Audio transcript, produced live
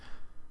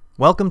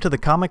Welcome to the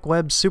Comic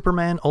Web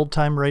Superman Old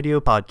Time Radio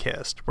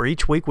Podcast, where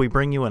each week we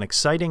bring you an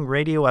exciting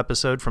radio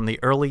episode from the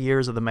early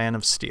years of the Man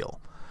of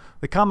Steel.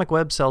 The Comic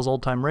Web sells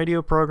old-time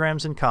radio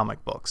programs and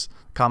comic books.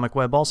 Comic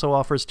Web also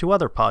offers two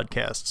other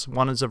podcasts.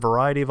 One is a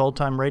variety of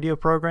old-time radio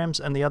programs,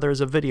 and the other is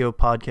a video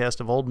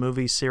podcast of old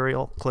movies,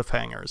 serial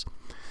cliffhangers.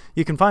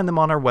 You can find them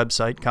on our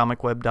website,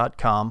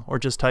 comicweb.com, or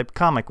just type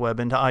Comic Web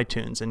into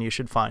iTunes and you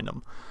should find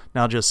them.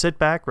 Now just sit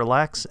back,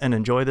 relax, and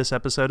enjoy this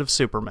episode of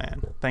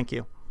Superman. Thank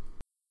you.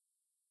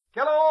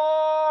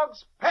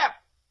 Kellogg's Pep,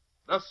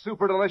 the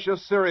super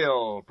delicious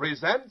cereal,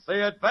 presents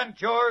The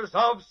Adventures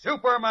of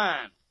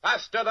Superman.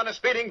 Faster than a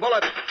speeding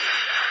bullet.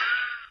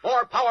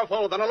 More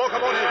powerful than a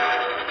locomotive.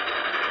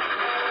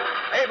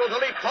 Able to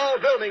leap tall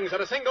buildings at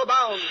a single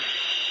bound.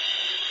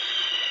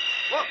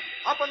 Look,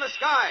 up in the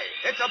sky.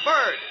 It's a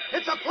bird.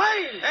 It's a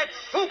plane. It's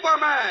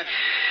Superman.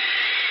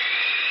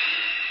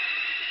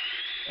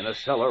 In a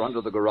cellar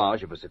under the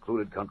garage of a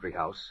secluded country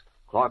house,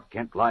 Clark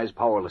Kent lies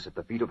powerless at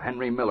the feet of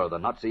Henry Miller, the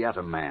Nazi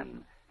atom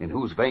man, in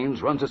whose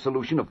veins runs a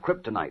solution of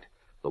kryptonite,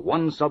 the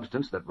one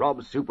substance that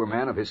robs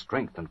Superman of his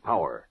strength and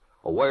power.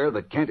 Aware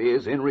that Kent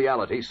is, in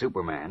reality,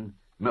 Superman,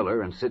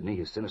 Miller and Sidney,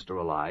 his sinister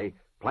ally,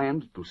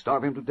 planned to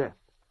starve him to death.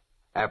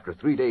 After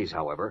 3 days,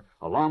 however,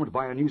 alarmed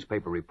by a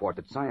newspaper report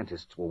that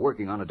scientists were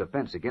working on a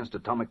defense against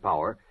atomic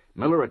power,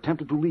 Miller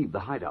attempted to leave the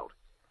hideout.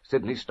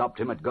 Sidney stopped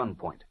him at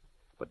gunpoint.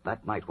 But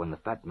that night when the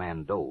fat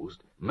man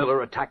dozed,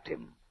 Miller attacked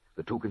him.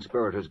 The two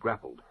conspirators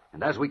grappled,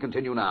 and as we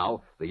continue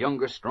now, the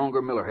younger,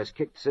 stronger Miller has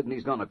kicked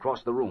Sidney's gun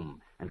across the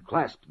room and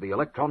clasped the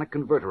electronic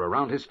converter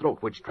around his throat,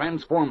 which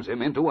transforms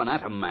him into an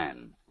atom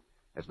man.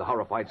 As the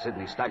horrified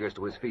Sidney staggers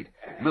to his feet,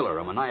 Miller,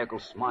 a maniacal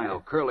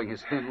smile curling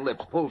his thin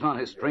lips, pulls on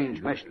his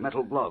strange meshed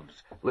metal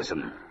gloves.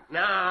 Listen.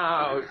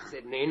 Now,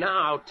 Sidney,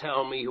 now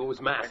tell me who's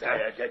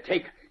master.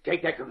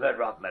 Take that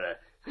converter off, Miller.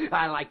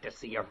 I like to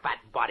see your fat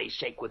body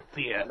shake with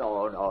fear.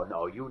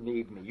 No. You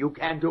need me. You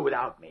can't do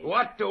without me.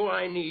 What do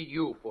I need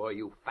you for,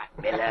 you fat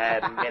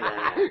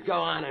Miller?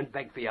 Go on and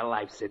beg for your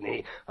life,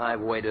 Sidney.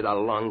 I've waited a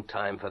long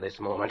time for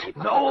this moment.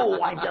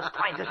 No, I'm just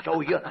trying to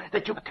show you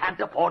that you can't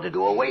afford to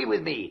do away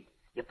with me.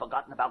 You've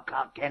forgotten about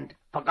Clark Kent?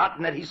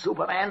 Forgotten that he's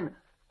Superman?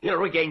 He'll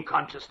regain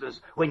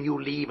consciousness when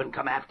you leave and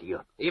come after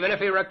you. Even if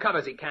he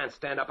recovers, he can't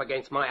stand up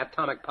against my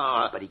atomic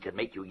power. But he could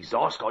make you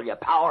exhaust all your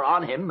power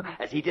on him,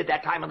 as he did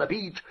that time on the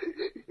beach.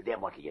 Then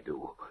what do you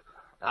do?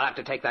 I'll have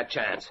to take that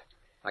chance.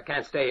 I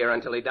can't stay here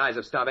until he dies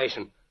of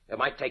starvation. It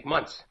might take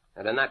months.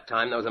 And in that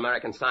time, those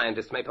American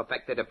scientists may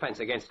perfect their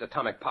defense against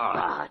atomic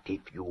power. But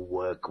if you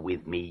work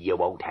with me, you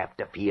won't have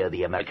to fear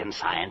the American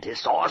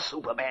scientists or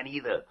Superman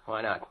either.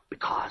 Why not?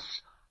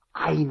 Because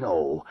I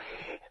know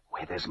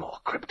where there's more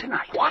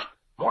kryptonite. What?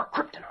 More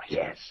kryptonite?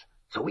 Yes.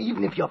 So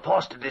even if you're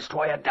forced to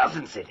destroy a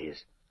dozen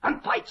cities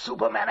and fight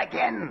Superman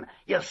again,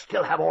 you'll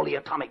still have all the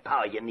atomic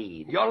power you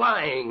need. You're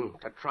lying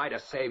to try to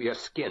save your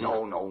skin.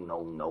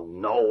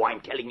 No.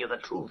 I'm telling you the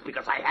truth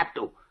because I have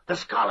to. The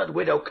Scarlet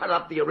Widow cut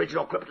up the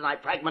original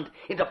kryptonite fragment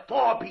into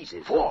 4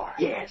 pieces. 4?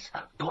 Yes.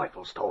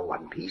 Teufel stole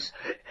 1 piece,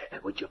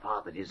 which your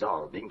father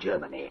dissolved in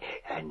Germany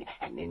and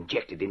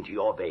injected into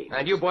your veins.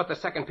 And you bought the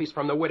second piece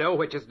from the Widow,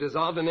 which is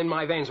dissolved and in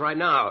my veins right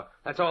now.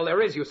 That's all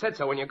there is. You said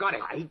so when you got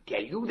it. I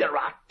tell you, there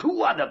are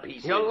 2 other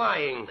pieces. You're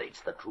lying.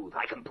 It's the truth.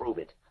 I can prove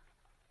it.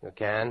 You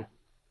can?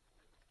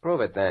 Prove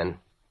it, then.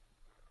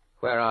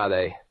 Where are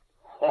they?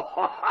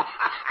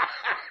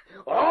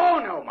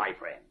 Oh, no, my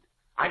friend.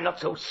 I'm not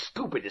so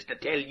stupid as to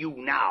tell you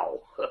now.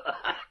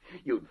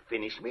 You'd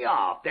finish me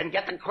off, then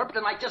get the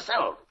kryptonite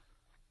yourself.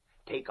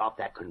 Take off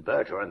that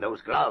converter and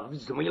those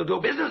gloves, and we'll do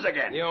business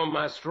again. You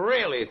must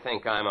really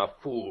think I'm a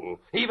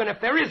fool. Even if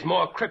there is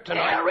more kryptonite.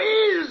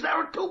 There is. There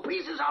are 2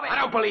 pieces of it. I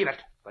don't believe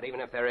it. But even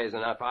if there is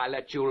enough, I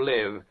let you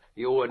live.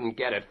 You wouldn't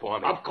get it for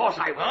me. Of course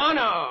I will. Oh,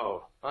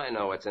 no. I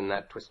know what's in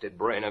that twisted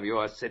brain of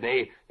yours,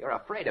 Sidney. You're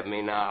afraid of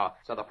me now.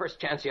 So the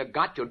first chance you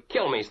got, you'd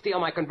kill me, steal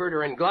my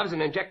converter and gloves,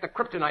 and inject the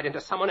kryptonite into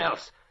someone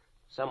else.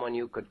 Someone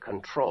you could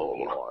control.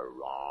 You're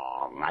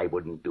wrong. I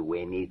wouldn't do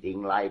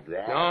anything like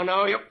that.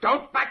 No, you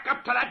don't back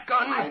up to that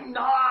gun. I'm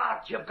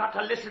not. You've got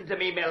to listen to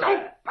me, Miller.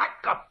 Don't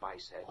back up, I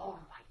said. All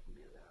right,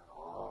 Miller.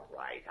 All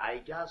right. I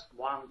just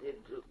wanted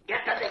to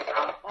get to this.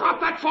 Drop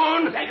that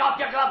phone. Take off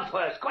your gloves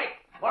first, quick,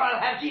 or I'll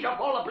have Jeter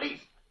call the police.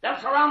 They'll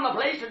surround the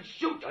place and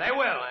shoot you. They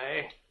will,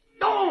 eh?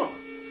 No,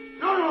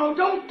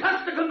 don't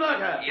touch the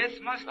converter. Yes,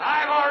 master.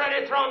 I've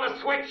already thrown the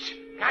switch.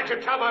 Can't you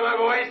tell by my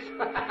voice?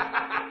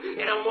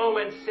 In a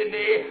moment,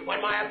 Sidney,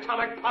 when my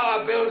atomic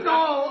power builds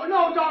up...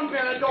 No, don't,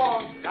 Miller,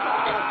 don't.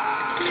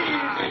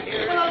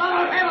 Please, for the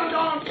love of heaven,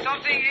 don't.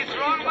 Something is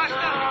wrong, master.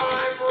 Now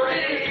I'm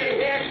ready.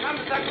 Here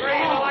comes the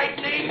green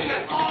lightning.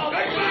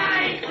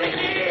 Goodbye,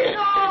 Sidney.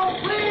 No,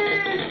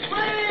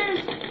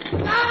 please.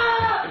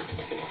 Ah!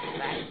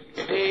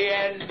 That's the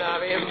end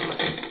of him.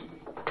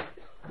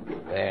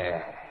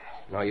 There.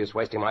 No use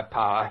wasting my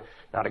power.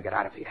 Now to get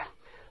out of here.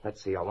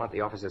 Let's see, I want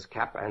the officer's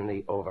cap and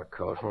the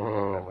overcoat.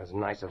 It was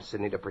nice of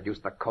Sidney to produce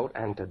the coat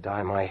and to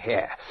dye my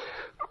hair.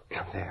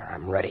 There,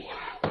 I'm ready.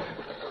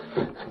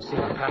 See,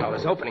 the panel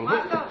is opening.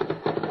 Master,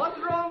 what's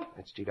wrong?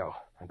 it's Cheeto.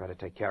 I'd better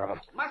take care of him.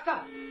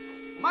 Master!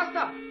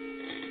 Master!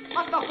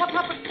 Master, what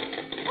happened?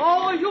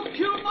 Oh, you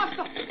killed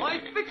Master. I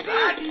fixed it.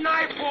 That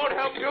knife won't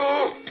help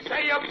you.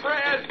 Say your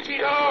prayers,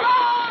 Cheeto.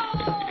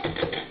 Oh!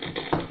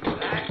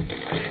 That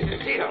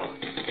finishes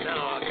Cheeto.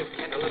 Now I'll give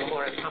Kent a little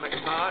more atomic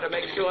power to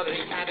make sure that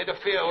he can't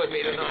interfere with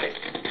me tonight.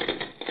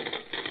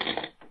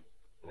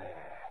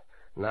 There.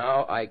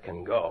 Now I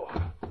can go.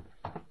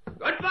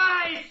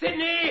 Goodbye,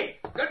 Sidney.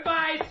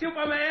 Goodbye,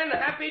 Superman.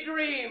 Happy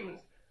dreams.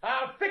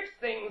 I'll fix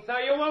things so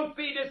you won't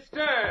be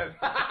disturbed.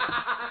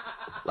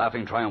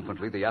 Laughing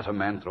triumphantly, the Atom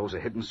Man throws a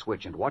hidden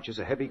switch and watches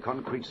a heavy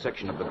concrete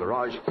section of the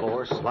garage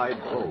floor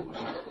slide closed,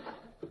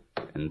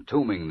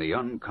 entombing the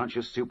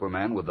unconscious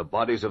Superman with the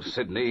bodies of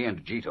Sidney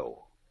and Cheeto.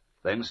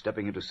 Then,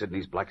 stepping into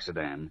Sidney's black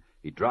sedan,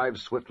 he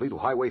drives swiftly to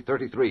Highway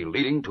 33,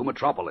 leading to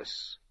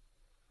Metropolis.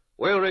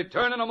 We'll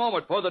return in a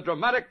moment for the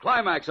dramatic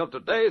climax of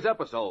today's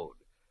episode.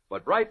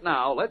 But right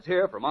now, let's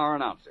hear from our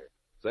announcer.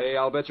 Say,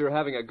 I'll bet you're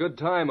having a good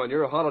time on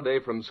your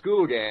holiday from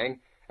school, gang.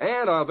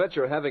 And I'll bet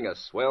you're having a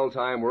swell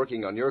time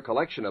working on your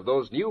collection of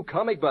those new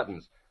comic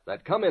buttons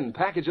that come in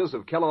packages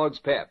of Kellogg's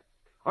Pep.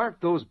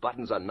 Aren't those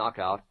buttons a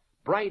knockout?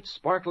 Bright,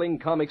 sparkling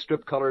comic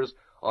strip colors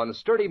on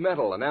sturdy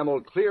metal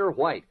enameled clear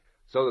white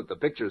so that the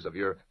pictures of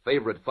your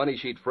favorite funny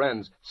sheet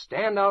friends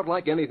stand out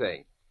like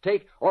anything.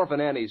 Take Orphan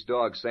Annie's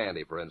dog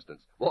Sandy, for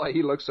instance. Boy,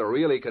 he looks so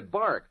real he could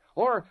bark.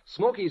 Or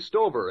Smokey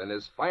Stover in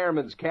his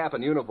fireman's cap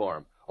and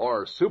uniform.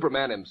 Or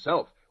Superman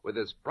himself with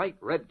his bright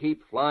red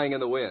cape flying in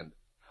the wind.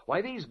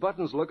 Why, these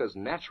buttons look as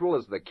natural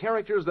as the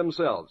characters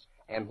themselves.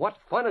 And what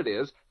fun it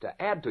is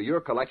to add to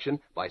your collection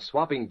by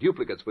swapping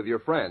duplicates with your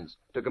friends,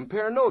 to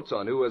compare notes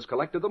on who has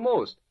collected the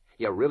most.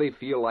 You really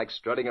feel like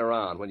strutting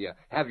around when you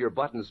have your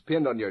buttons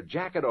pinned on your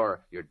jacket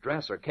or your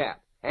dress or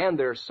cap. And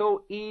they're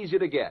so easy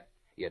to get.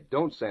 You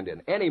don't send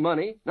in any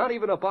money, not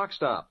even a box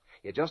top.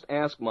 You just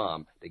ask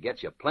Mom to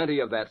get you plenty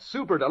of that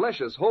super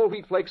delicious whole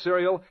wheat flake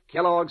cereal,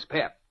 Kellogg's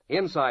Pep.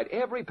 Inside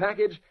every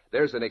package,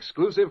 there's an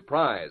exclusive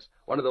prize,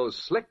 one of those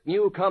slick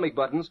new comic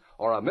buttons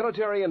or a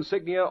military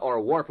insignia or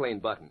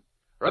warplane button.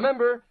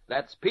 Remember,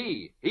 that's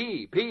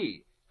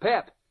P-E-P,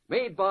 Pep,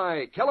 made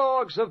by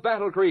Kellogg's of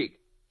Battle Creek.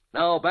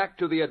 Now back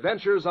to the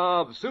adventures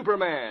of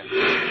Superman.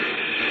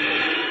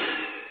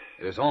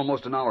 It is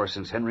almost an hour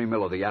since Henry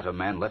Miller, the Atom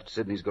Man, left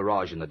Sidney's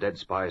garage in the dead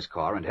spy's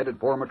car and headed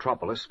for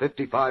Metropolis,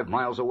 55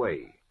 miles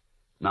away.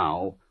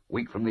 Now,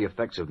 weak from the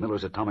effects of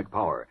Miller's atomic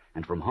power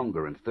and from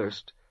hunger and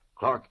thirst,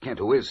 Clark Kent,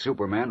 who is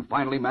Superman,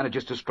 finally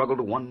manages to struggle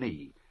to one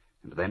knee,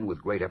 and then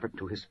with great effort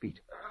to his feet.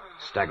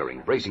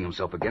 Staggering, bracing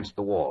himself against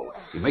the wall,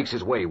 he makes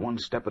his way one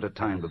step at a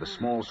time to the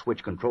small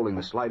switch controlling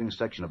the sliding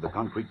section of the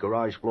concrete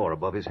garage floor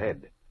above his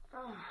head.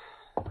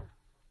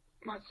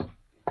 Must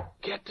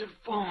get the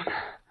phone.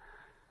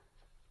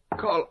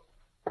 Call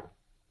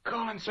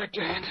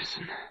Inspector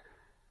Henderson.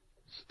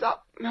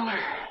 Stop Miller.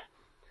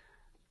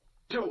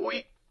 Too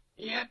weak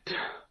yet.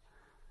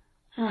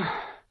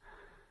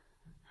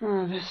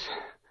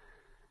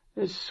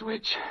 This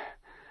switch.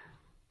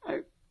 I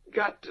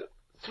got to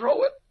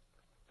throw it.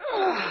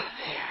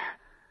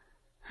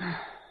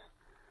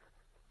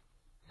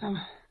 There.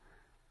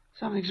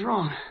 Something's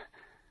wrong.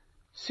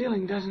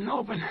 Ceiling doesn't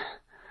open.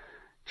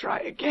 Try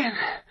again.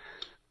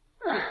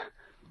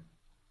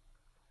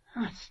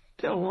 It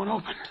still won't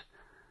open.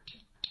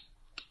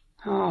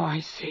 Oh,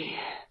 I see.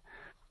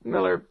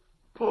 Miller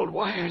pulled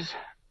wires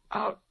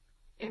out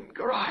in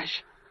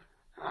garage.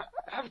 I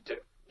have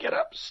to get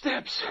up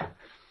steps.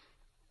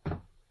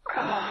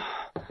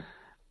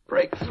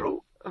 Break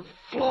through the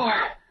floor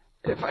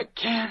if I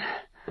can.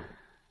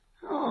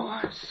 Oh,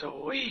 I'm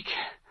so weak.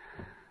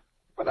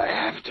 But I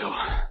have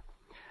to.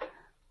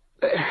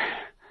 There.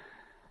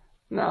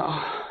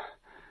 Now,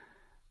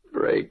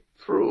 break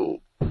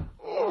through.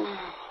 Oh.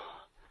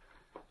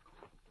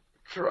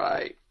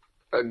 Try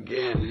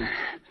again.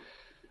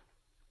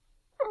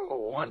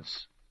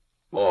 Once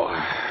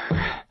more.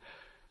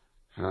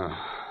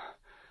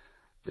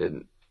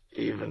 Didn't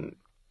even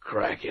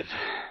crack it.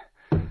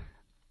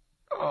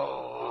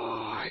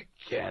 Oh, I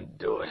can't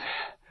do it.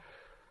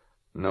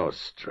 No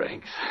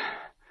strength.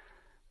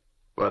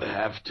 But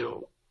have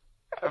to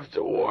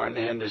warn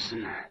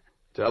Henderson.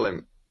 Tell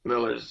him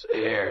Miller's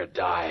heir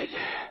died.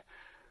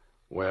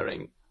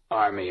 Wearing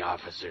army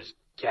officer's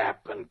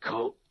cap and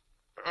coat.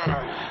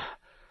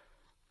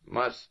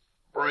 Must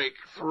break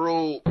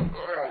through.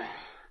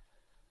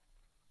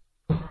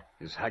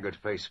 His haggard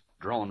face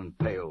drawn and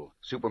pale,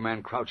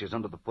 Superman crouches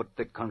under the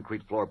foot-thick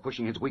concrete floor,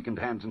 pushing his weakened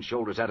hands and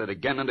shoulders at it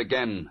again and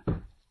again.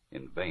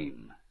 In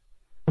vain.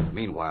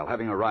 Meanwhile,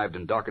 having arrived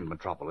in darkened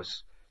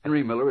Metropolis,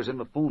 Henry Miller is in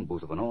the phone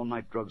booth of an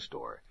all-night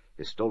drugstore,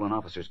 his stolen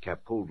officer's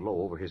cap pulled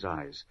low over his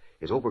eyes,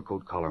 his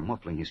overcoat collar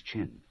muffling his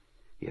chin.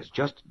 He has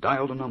just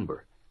dialed a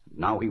number.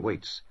 Now he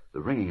waits, the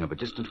ringing of a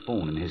distant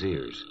phone in his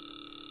ears.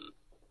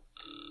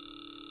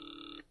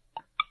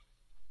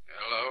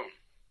 Hello?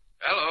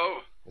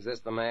 Hello? Is this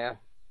the mayor?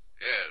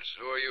 Yes,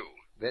 who are you?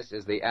 This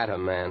is the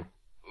Atom Man.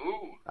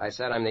 Who? I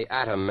said I'm the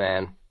Atom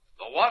Man.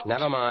 The what?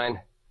 Never mind.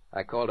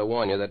 I called to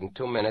warn you that in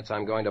 2 minutes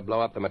I'm going to blow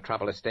up the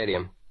Metropolis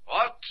Stadium.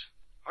 What?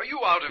 Are you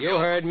out of You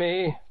heard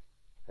me.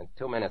 In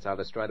 2 minutes, I'll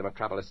destroy the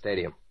Metropolis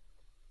Stadium.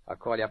 I'll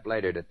call you up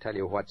later to tell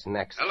you what's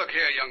next. Now, look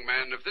here, young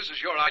man. If this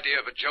is your idea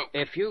of a joke...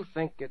 If you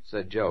think it's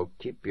a joke,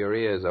 keep your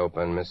ears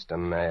open, Mr.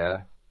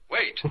 Mayor.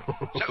 Wait.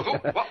 So,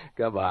 what?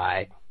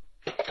 Goodbye.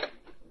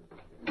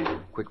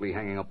 Quickly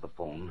hanging up the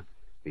phone,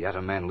 the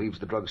Atom Man leaves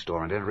the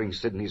drugstore and, entering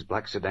Sidney's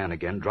black sedan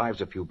again,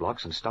 drives a few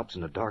blocks and stops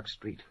in a dark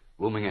street.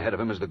 Looming ahead of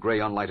him is the gray,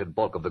 unlighted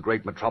bulk of the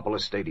great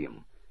Metropolis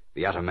Stadium.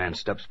 The Atom Man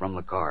steps from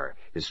the car,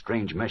 his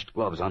strange meshed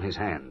gloves on his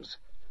hands.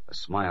 A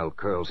smile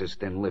curls his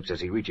thin lips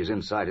as he reaches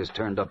inside his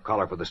turned-up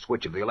collar for the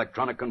switch of the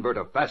electronic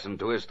converter fastened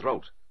to his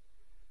throat.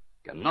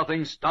 Can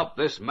nothing stop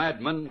this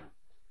madman?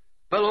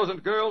 Fellows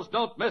and girls,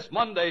 don't miss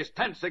Monday's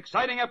tense,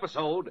 exciting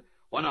episode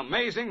when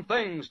amazing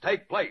things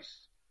take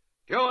place.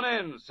 Tune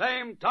in,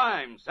 same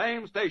time,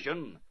 same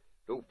station,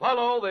 to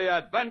follow the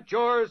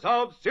adventures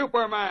of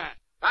Superman.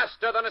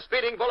 Faster than a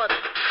speeding bullet.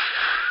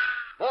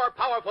 More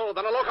powerful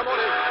than a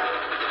locomotive.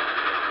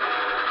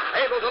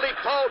 Able to leap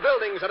tall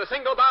buildings at a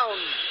single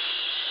bound.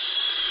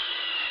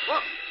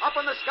 Look, up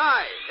in the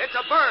sky. It's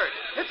a bird.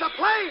 It's a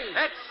plane.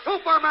 It's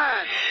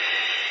Superman.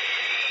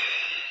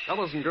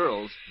 Fellows and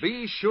girls,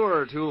 be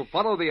sure to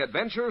follow the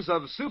adventures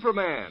of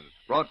Superman,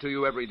 brought to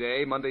you every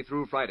day, Monday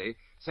through Friday,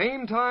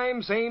 same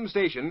time, same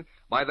station,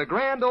 by the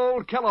grand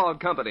old Kellogg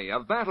Company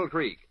of Battle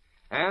Creek.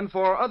 And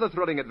for other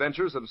thrilling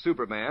adventures of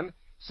Superman,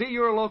 see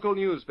your local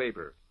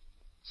newspaper.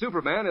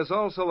 Superman is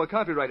also a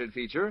copyrighted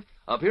feature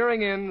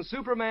appearing in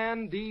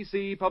Superman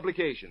DC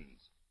Publications.